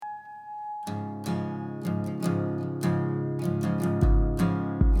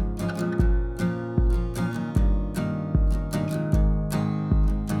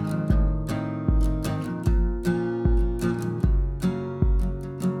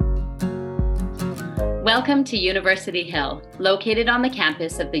Welcome to University Hill, located on the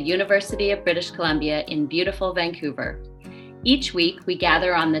campus of the University of British Columbia in beautiful Vancouver. Each week, we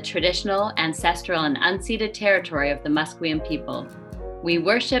gather on the traditional, ancestral, and unceded territory of the Musqueam people. We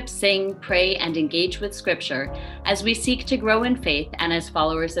worship, sing, pray, and engage with Scripture as we seek to grow in faith and as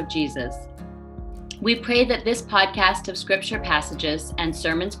followers of Jesus. We pray that this podcast of Scripture passages and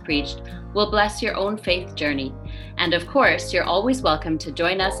sermons preached will bless your own faith journey. And of course, you're always welcome to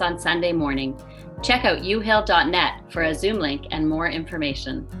join us on Sunday morning. Check out uhill.net for a Zoom link and more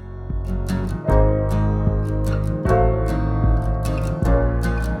information.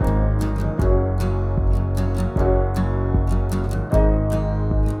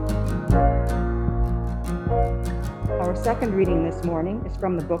 Our second reading this morning is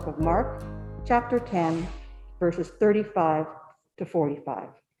from the book of Mark, chapter 10, verses 35 to 45.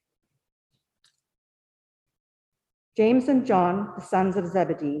 James and John, the sons of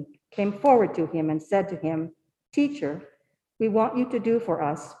Zebedee, came forward to him and said to him, "Teacher, we want you to do for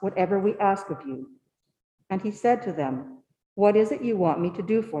us whatever we ask of you." And he said to them, "What is it you want me to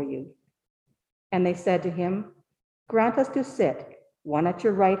do for you?" And they said to him, "Grant us to sit, one at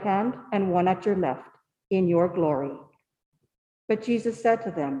your right hand and one at your left, in your glory." But Jesus said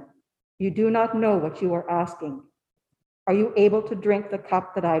to them, "You do not know what you are asking. Are you able to drink the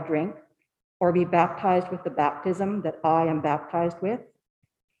cup that I drink, or be baptized with the baptism that I am baptized with?"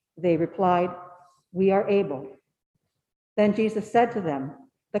 They replied, "We are able." Then Jesus said to them,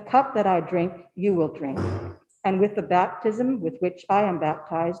 "The cup that I drink, you will drink, and with the baptism with which I am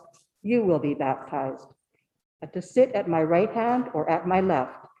baptized, you will be baptized. But to sit at my right hand or at my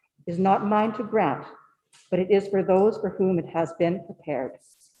left is not mine to grant, but it is for those for whom it has been prepared."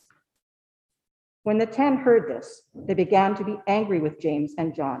 When the 10 heard this, they began to be angry with James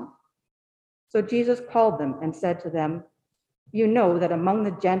and John. So Jesus called them and said to them, "You know that among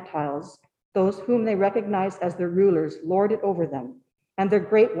the Gentiles, those whom they recognize as their rulers lord it over them, and their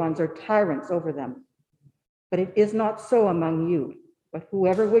great ones are tyrants over them. But it is not so among you, but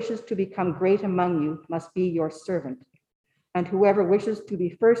whoever wishes to become great among you must be your servant, and whoever wishes to be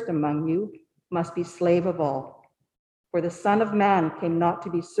first among you must be slave of all. For the Son of Man came not to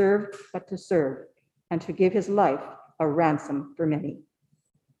be served, but to serve, and to give his life a ransom for many."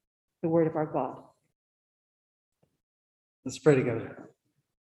 The word of our God. Let's pray together.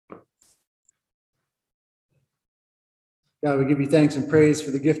 God, we give you thanks and praise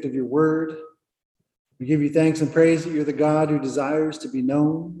for the gift of your word. We give you thanks and praise that you're the God who desires to be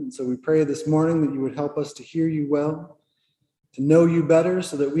known. And so we pray this morning that you would help us to hear you well, to know you better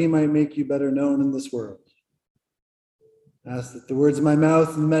so that we might make you better known in this world. I ask that the words of my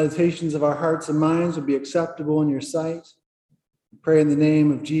mouth and the meditations of our hearts and minds would be acceptable in your sight. We pray in the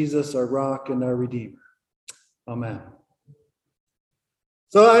name of Jesus, our rock and our Redeemer. Amen.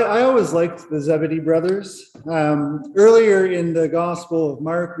 So I always liked the Zebedee brothers. Earlier in the Gospel of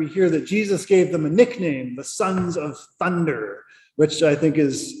Mark, we hear that Jesus gave them a nickname, the Sons of Thunder, which I think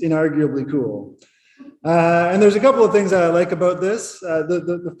is inarguably cool. And there's a couple of things that I like about this.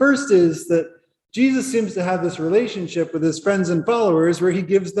 The first is that Jesus seems to have this relationship with his friends and followers where he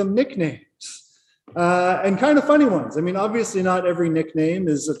gives them nicknames, and kind of funny ones. I mean, obviously not every nickname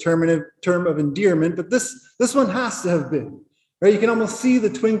is a term of endearment, but this one has to have been. Right? You can almost see the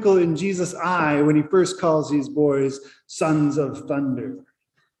twinkle in Jesus' eye when he first calls these boys Sons of Thunder.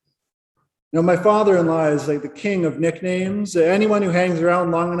 My father-in-law is like the king of nicknames. Anyone who hangs around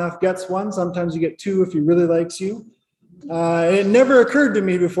long enough gets one. Sometimes you get two if he really likes you. It never occurred to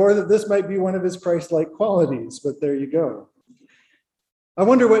me before that this might be one of his Christ-like qualities, but there you go. I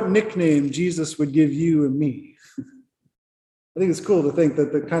wonder what nickname Jesus would give you and me. I think it's cool to think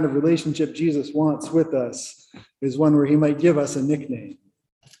that the kind of relationship Jesus wants with us is one where he might give us a nickname.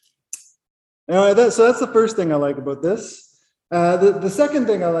 So that's the first thing I like about this. The second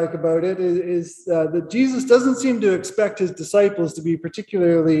thing I like about it is that Jesus doesn't seem to expect his disciples to be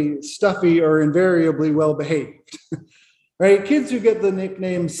particularly stuffy or invariably well-behaved. Right? Kids who get the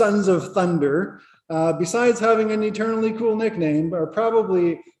nickname Sons of Thunder, besides having an eternally cool nickname, are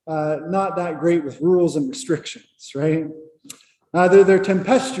probably not that great with rules and restrictions, right? They're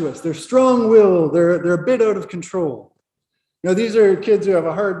tempestuous, they're strong-willed, they're a bit out of control. These are kids who have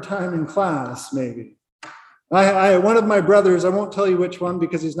a hard time in class, maybe. One of my brothers, I won't tell you which one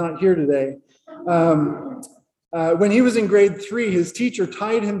because he's not here today. When he was in grade 3, his teacher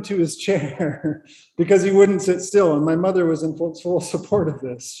tied him to his chair because he wouldn't sit still. And my mother was in full support of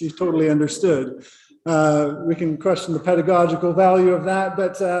this. She totally understood. We can question the pedagogical value of that,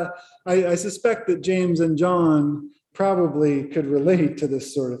 but I suspect that James and John probably could relate to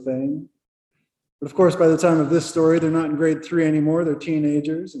this sort of thing. But of course, by the time of this story, they're not in grade 3 anymore. They're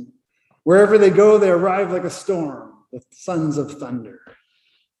teenagers. And Wherever they go, they arrive like a storm, the sons of thunder.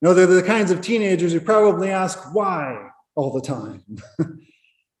 They're the kinds of teenagers who probably ask why all the time.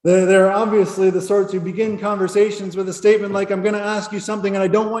 They're obviously the sorts who begin conversations with a statement like, I'm going to ask you something and I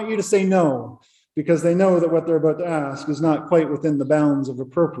don't want you to say no, because they know that what they're about to ask is not quite within the bounds of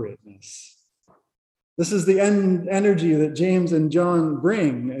appropriateness. This is the energy that James and John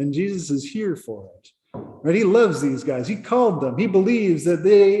bring, and Jesus is here for it. Right? He loves these guys. He called them. He believes that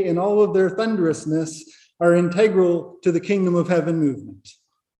they, in all of their thunderousness, are integral to the kingdom of heaven movement.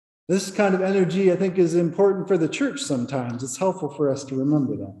 This kind of energy, I think, is important for the church sometimes. It's helpful for us to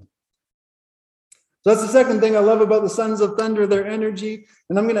remember that. So that's the second thing I love about the sons of thunder, their energy.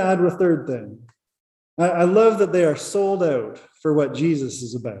 And I'm going to add a third thing. I love that they are sold out for what Jesus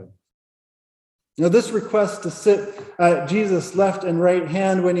is about. This request to sit at Jesus' left and right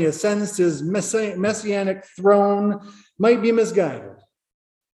hand when he ascends to his messianic throne might be misguided,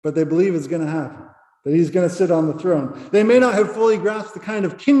 but they believe it's going to happen, that he's going to sit on the throne. They may not have fully grasped the kind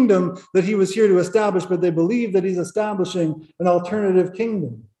of kingdom that he was here to establish, but they believe that he's establishing an alternative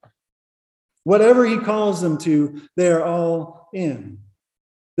kingdom. Whatever he calls them to, they are all in.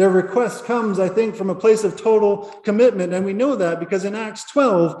 Their request comes, I think, from a place of total commitment. And we know that because in Acts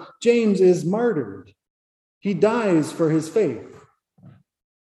 12, James is martyred. He dies for his faith.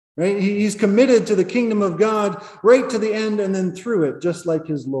 Right? He's committed to the kingdom of God right to the end and then through it, just like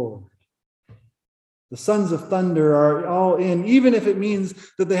his Lord. The sons of thunder are all in, even if it means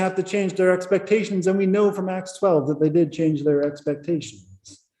that they have to change their expectations. And we know from Acts 12 that they did change their expectations.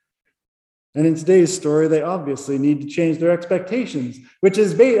 And in today's story, they obviously need to change their expectations, which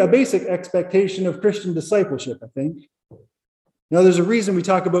is a basic expectation of Christian discipleship, I think. There's a reason we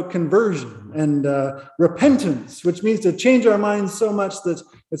talk about conversion and repentance, which means to change our minds so much that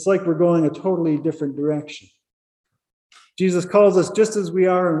it's like we're going a totally different direction. Jesus calls us just as we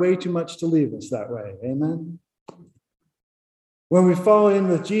are, and way too much to leave us that way. Amen? When we fall in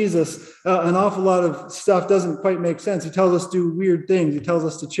with Jesus, an awful lot of stuff doesn't quite make sense. He tells us to do weird things. He tells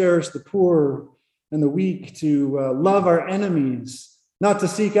us to cherish the poor and the weak, to love our enemies, not to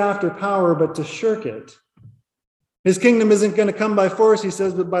seek after power, but to shirk it. His kingdom isn't going to come by force, he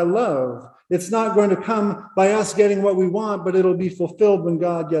says, but by love. It's not going to come by us getting what we want, but it'll be fulfilled when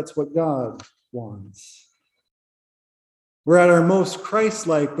God gets what God wants. We're at our most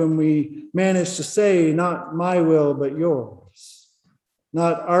Christ-like when we manage to say, not my will, but yours.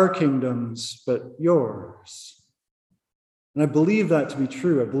 Not our kingdoms, but yours. And I believe that to be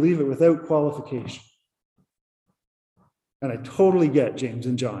true. I believe it without qualification. And I totally get James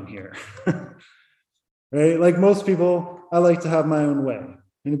and John here. Right? Like most people, I like to have my own way.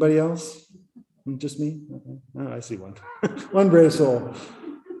 Anybody else? Just me? Oh, I see one. One brave soul.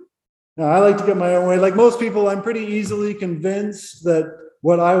 No, I like to get my own way. Like most people, I'm pretty easily convinced that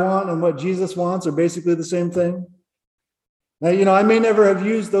what I want and what Jesus wants are basically the same thing. Now, I may never have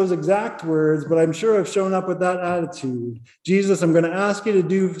used those exact words, but I'm sure I've shown up with that attitude. Jesus, I'm going to ask you to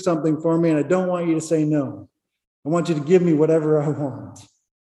do something for me, and I don't want you to say no. I want you to give me whatever I want.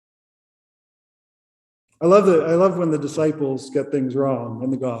 I love when the disciples get things wrong in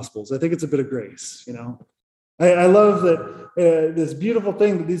the Gospels. I think it's a bit of grace, I love that this beautiful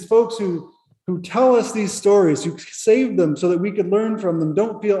thing that these folks who tell us these stories, who save them so that we could learn from them,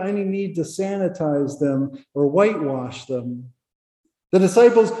 don't feel any need to sanitize them or whitewash them. The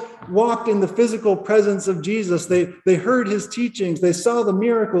disciples walked in the physical presence of Jesus. They heard his teachings. They saw the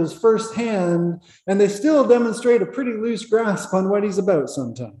miracles firsthand, and they still demonstrate a pretty loose grasp on what he's about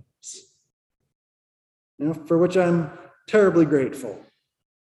sometimes. For which I'm terribly grateful.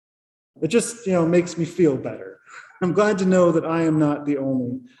 It just, makes me feel better. I'm glad to know that I am not the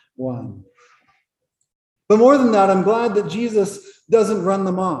only one. But more than that, I'm glad that Jesus doesn't run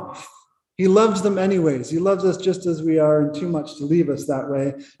them off. He loves them anyways. He loves us just as we are, and too much to leave us that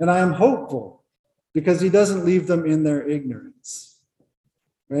way. And I am hopeful because he doesn't leave them in their ignorance.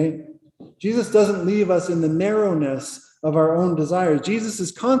 Right? Jesus doesn't leave us in the narrowness of our own desires. Jesus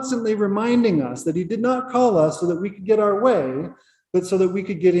is constantly reminding us that he did not call us so that we could get our way, but so that we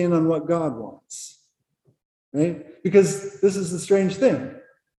could get in on what God wants. Right? Because this is the strange thing,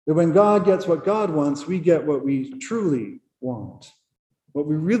 that when God gets what God wants, we get what we truly want, what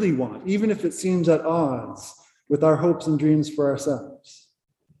we really want, even if it seems at odds with our hopes and dreams for ourselves.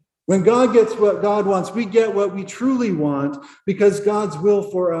 When God gets what God wants, we get what we truly want, because God's will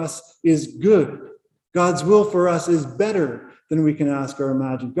for us is good. God's will for us is better than we can ask or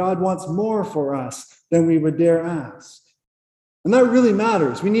imagine. God wants more for us than we would dare ask. And that really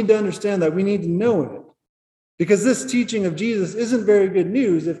matters. We need to understand that. We need to know it. Because this teaching of Jesus isn't very good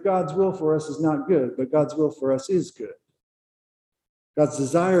news if God's will for us is not good, but God's will for us is good. God's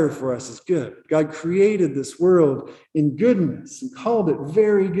desire for us is good. God created this world in goodness and called it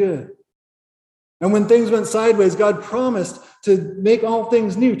very good. And when things went sideways, God promised to make all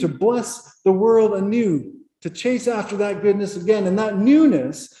things new, to bless the world anew, to chase after that goodness again. And that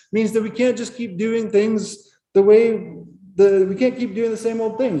newness means that we can't just keep doing things we can't keep doing the same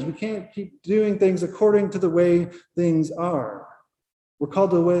old things. We can't keep doing things according to the way things are. We're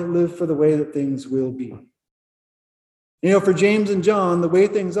called to live for the way that things will be. For James and John, the way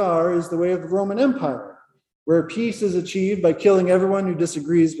things are is the way of the Roman Empire, where peace is achieved by killing everyone who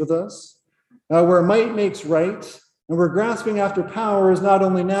disagrees with us, where might makes right, and where grasping after power is not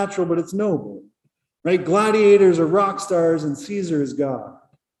only natural, but it's noble. Right? Gladiators are rock stars and Caesar is God.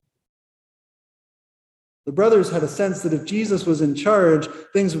 The brothers had a sense that if Jesus was in charge,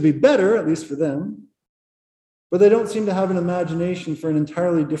 things would be better, at least for them. But they don't seem to have an imagination for an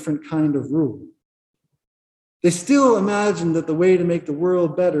entirely different kind of rule. They still imagined that the way to make the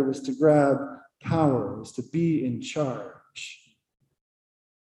world better was to grab power, was to be in charge.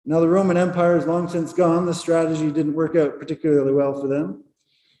 Now, the Roman Empire is long since gone. The strategy didn't work out particularly well for them.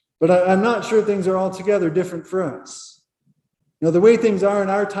 But I'm not sure things are altogether different for us. The way things are in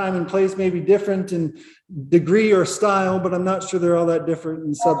our time and place may be different in degree or style, but I'm not sure they're all that different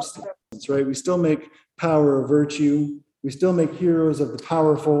in substance, right? We still make power a virtue. We still make heroes of the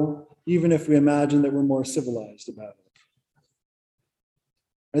powerful, even if we imagine that we're more civilized about it.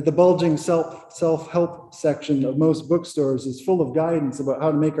 Right? The bulging self-help section of most bookstores is full of guidance about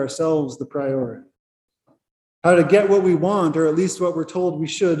how to make ourselves the priority, how to get what we want, or at least what we're told we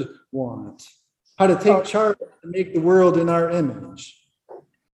should want, how to take charge and make the world in our image.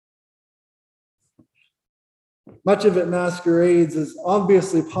 Much of it masquerades as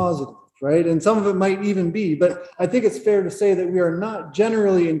obviously positive, right? And some of it might even be, but I think it's fair to say that we are not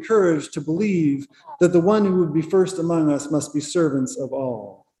generally encouraged to believe that the one who would be first among us must be servants of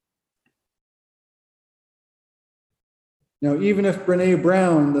all. Even if Brene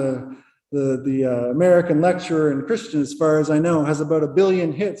Brown, the American lecturer and Christian, as far as I know, has about 1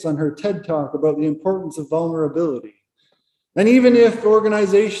 billion hits on her TED Talk about the importance of vulnerability. And even if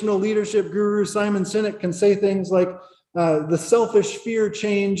organizational leadership guru Simon Sinek can say things like, the selfish fear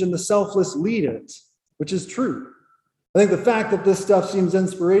change and the selfless lead it, which is true. I think the fact that this stuff seems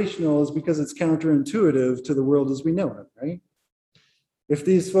inspirational is because it's counterintuitive to the world as we know it, right? If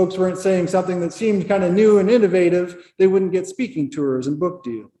these folks weren't saying something that seemed kind of new and innovative, they wouldn't get speaking tours and book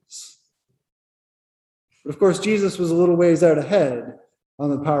deals. But of course, Jesus was a little ways out ahead on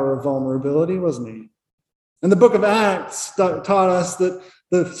the power of vulnerability, wasn't he? And the book of Acts taught us that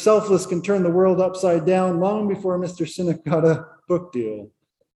the selfless can turn the world upside down long before Mr. Sinek got a book deal.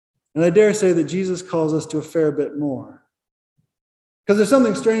 And I dare say that Jesus calls us to a fair bit more. Because there's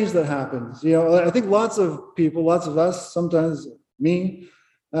something strange that happens. I think lots of people, lots of us, sometimes me,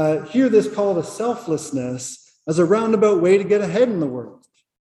 hear this call to selflessness as a roundabout way to get ahead in the world,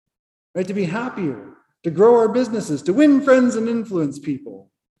 right? To be happier, to grow our businesses, to win friends and influence people,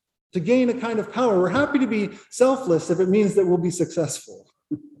 to gain a kind of power. We're happy to be selfless if it means that we'll be successful.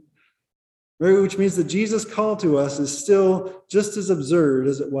 Right? Which means that Jesus' call to us is still just as absurd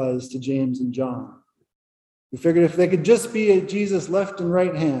as it was to James and John. We figured if they could just be at Jesus' left and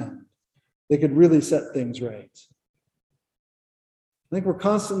right hand, they could really set things right. I think we're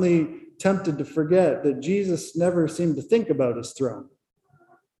constantly tempted to forget that Jesus never seemed to think about his throne.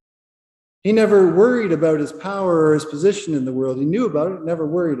 He never worried about his power or his position in the world. He knew about it, never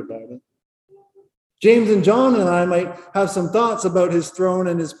worried about it. James and John and I might have some thoughts about his throne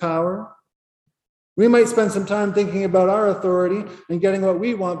and his power. We might spend some time thinking about our authority and getting what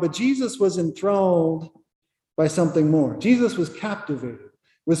we want, but Jesus was enthralled by something more. Jesus was captivated,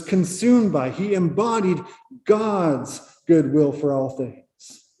 was consumed by, he embodied God's goodwill for all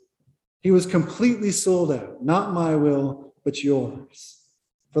things. He was completely sold out, not my will, but yours,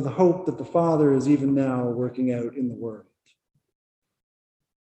 for the hope that the Father is even now working out in the world.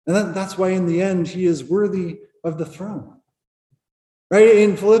 And that's why in the end, he is worthy of the throne. Right?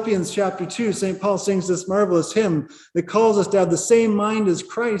 In Philippians chapter 2, St. Paul sings this marvelous hymn that calls us to have the same mind as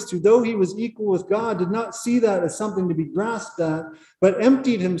Christ, who, though he was equal with God, did not see that as something to be grasped at, but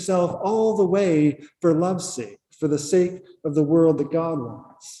emptied himself all the way for love's sake, for the sake of the world that God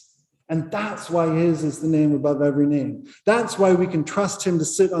wants. And that's why his is the name above every name. That's why we can trust him to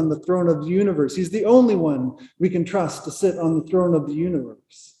sit on the throne of the universe. He's the only one we can trust to sit on the throne of the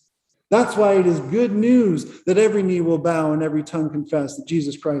universe. That's why it is good news that every knee will bow and every tongue confess that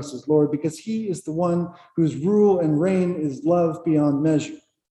Jesus Christ is Lord, because he is the one whose rule and reign is love beyond measure.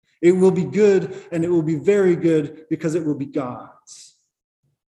 It will be good, and it will be very good because it will be God's.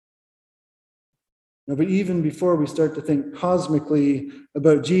 No, but even before we start to think cosmically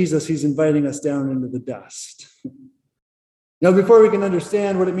about Jesus, he's inviting us down into the dust. Now, before we can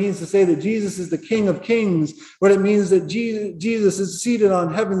understand what it means to say that Jesus is the King of Kings, what it means that Jesus is seated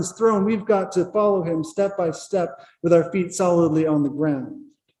on heaven's throne, we've got to follow him step by step with our feet solidly on the ground.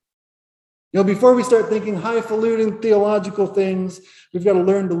 Before we start thinking highfalutin theological things, we've got to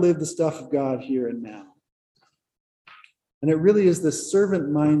learn to live the stuff of God here and now. And it really is this servant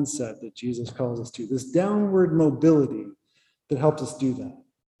mindset that Jesus calls us to, this downward mobility that helps us do that.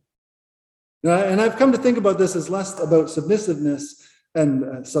 And I've come to think about this as less about submissiveness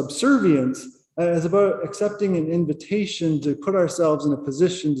and subservience, as about accepting an invitation to put ourselves in a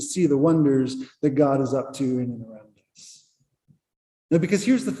position to see the wonders that God is up to in and around us. Now, because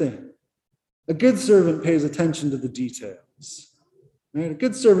here's the thing. A good servant pays attention to the details. Right? A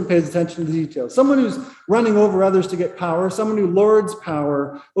good servant pays attention to the details. Someone who's running over others to get power, someone who lords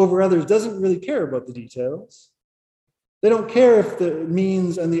power over others doesn't really care about the details. They don't care if the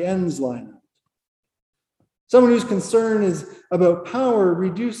means and the ends line up. Someone whose concern is about power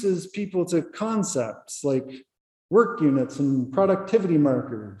reduces people to concepts like work units and productivity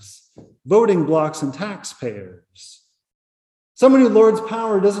markers, voting blocks and taxpayers. Someone who lords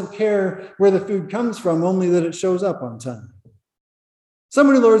power doesn't care where the food comes from, only that it shows up on time.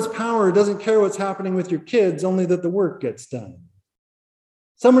 Someone who lords power doesn't care what's happening with your kids, only that the work gets done.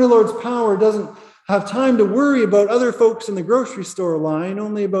 Someone who lords power doesn't have time to worry about other folks in the grocery store line,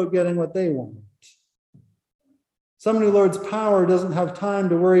 only about getting what they want. Someone who lords power doesn't have time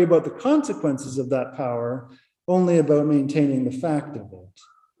to worry about the consequences of that power, only about maintaining the fact of it.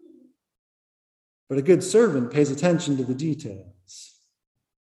 But a good servant pays attention to the details.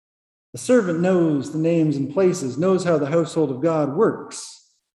 A servant knows the names and places, knows how the household of God works.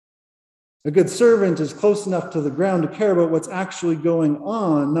 A good servant is close enough to the ground to care about what's actually going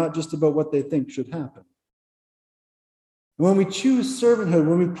on, not just about what they think should happen. When we choose servanthood,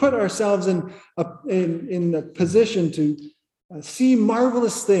 when we put ourselves in a position to see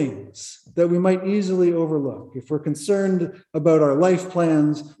marvelous things that we might easily overlook if we're concerned about our life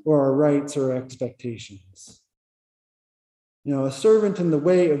plans or our rights or expectations. A servant in the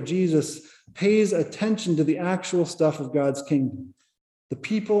way of Jesus pays attention to the actual stuff of God's kingdom, the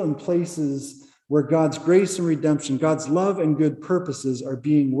people and places where God's grace and redemption, God's love and good purposes are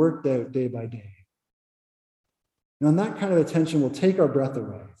being worked out day by day. And that kind of attention will take our breath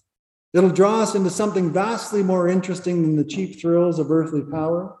away. It'll draw us into something vastly more interesting than the cheap thrills of earthly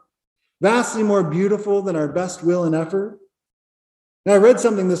power, vastly more beautiful than our best will and effort. Now, I read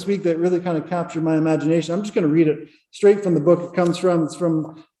something this week that really kind of captured my imagination. I'm just going to read it straight from the book it comes from. It's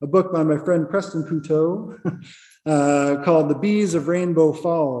from a book by my friend Preston Couteau called The Bees of Rainbow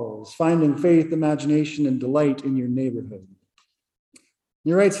Falls, Finding Faith, Imagination, and Delight in Your Neighborhood.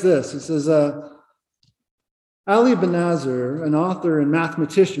 He writes this. He says, Ali Benazir, an author and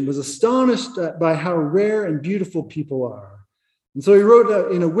mathematician, was astonished by how rare and beautiful people are. And so he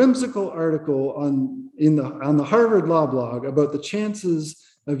wrote in a whimsical article on the Harvard Law blog about the chances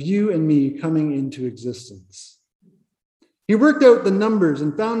of you and me coming into existence. He worked out the numbers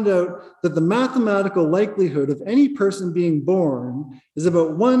and found out that the mathematical likelihood of any person being born is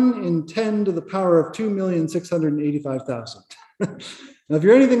about 1 in 10 to the power of 2,685,000. Now, if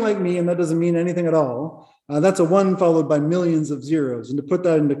you're anything like me, and that doesn't mean anything at all, that's a 1 followed by millions of zeros. And to put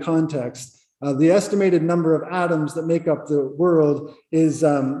that into context, the estimated number of atoms that make up the world is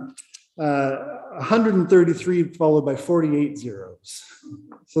 133 followed by 48 zeros.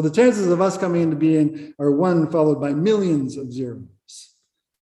 So the chances of us coming into being are 1 followed by millions of zeros.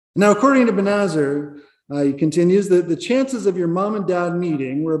 Now, according to Benazir, he continues that the chances of your mom and dad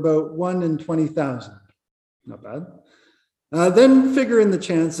meeting were about 1 in 20,000. Not bad. Then figure in the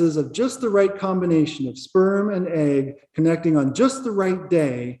chances of just the right combination of sperm and egg connecting on just the right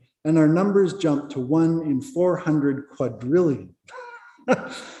day, and our numbers jump to 1 in 400 quadrillion.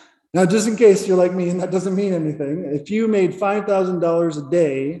 Now, just in case you're like me and that doesn't mean anything, if you made $5,000 a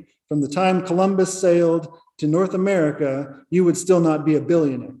day from the time Columbus sailed to North America, you would still not be a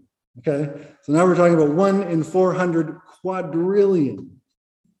billionaire. Okay? So now we're talking about 1 in 400 quadrillion.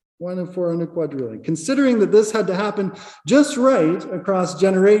 1 in 400 quadrillion. Considering that this had to happen just right across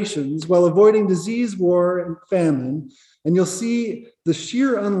generations while avoiding disease, war, and famine, and you'll see the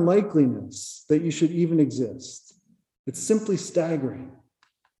sheer unlikeliness that you should even exist. It's simply staggering.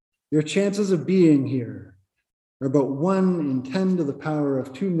 Your chances of being here are about 1 in 10 to the power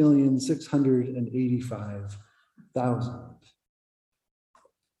of 2,685,000.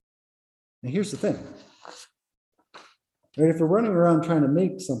 Now, here's the thing. Right, if we're running around trying to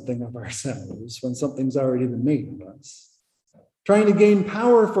make something of ourselves when something's already been made of us, trying to gain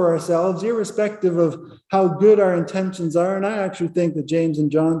power for ourselves, irrespective of how good our intentions are. And I actually think that James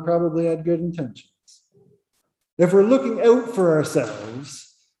and John probably had good intentions. If we're looking out for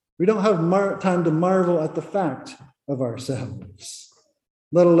ourselves, we don't have time to marvel at the fact of ourselves,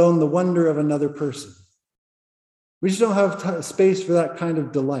 let alone the wonder of another person. We just don't have space for that kind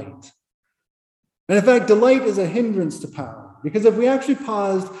of delight. And in fact, delight is a hindrance to power, because if we actually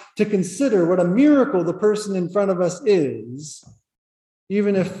paused to consider what a miracle the person in front of us is,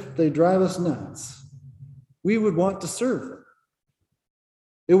 even if they drive us nuts, we would want to serve them.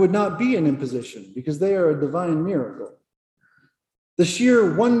 It would not be an imposition, because they are a divine miracle. The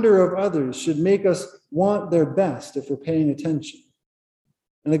sheer wonder of others should make us want their best if we're paying attention.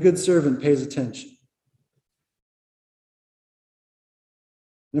 And a good servant pays attention.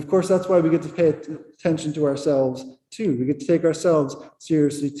 And of course, that's why we get to pay attention to ourselves too. We get to take ourselves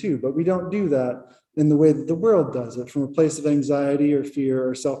seriously too. But we don't do that in the way that the world does it, from a place of anxiety or fear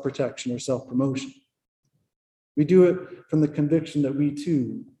or self-protection or self-promotion. We do it from the conviction that we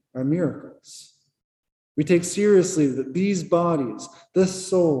too are miracles. We take seriously that these bodies, this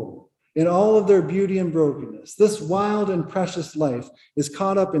soul, in all of their beauty and brokenness, this wild and precious life is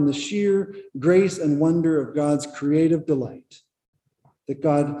caught up in the sheer grace and wonder of God's creative delight, that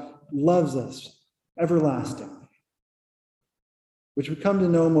God loves us everlastingly, which we come to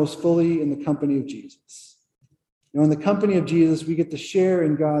know most fully in the company of Jesus. Now, in the company of Jesus, we get to share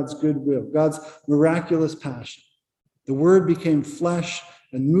in God's goodwill, God's miraculous passion. The Word became flesh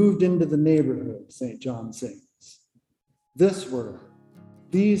and moved into the neighborhood, St. John sings. This Word,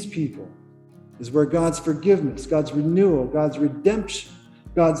 these people, is where God's forgiveness, God's renewal, God's redemption,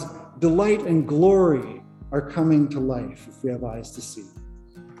 God's delight and glory are coming to life if we have eyes to see.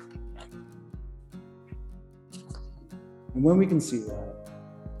 And when we can see that,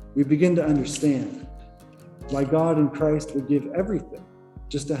 we begin to understand why God in Christ would give everything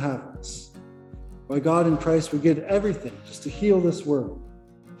just to have us. Why God in Christ would give everything just to heal this world,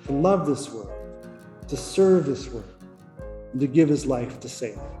 to love this world, to serve this world, and to give his life to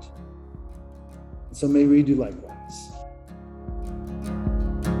save it. And so may we do likewise.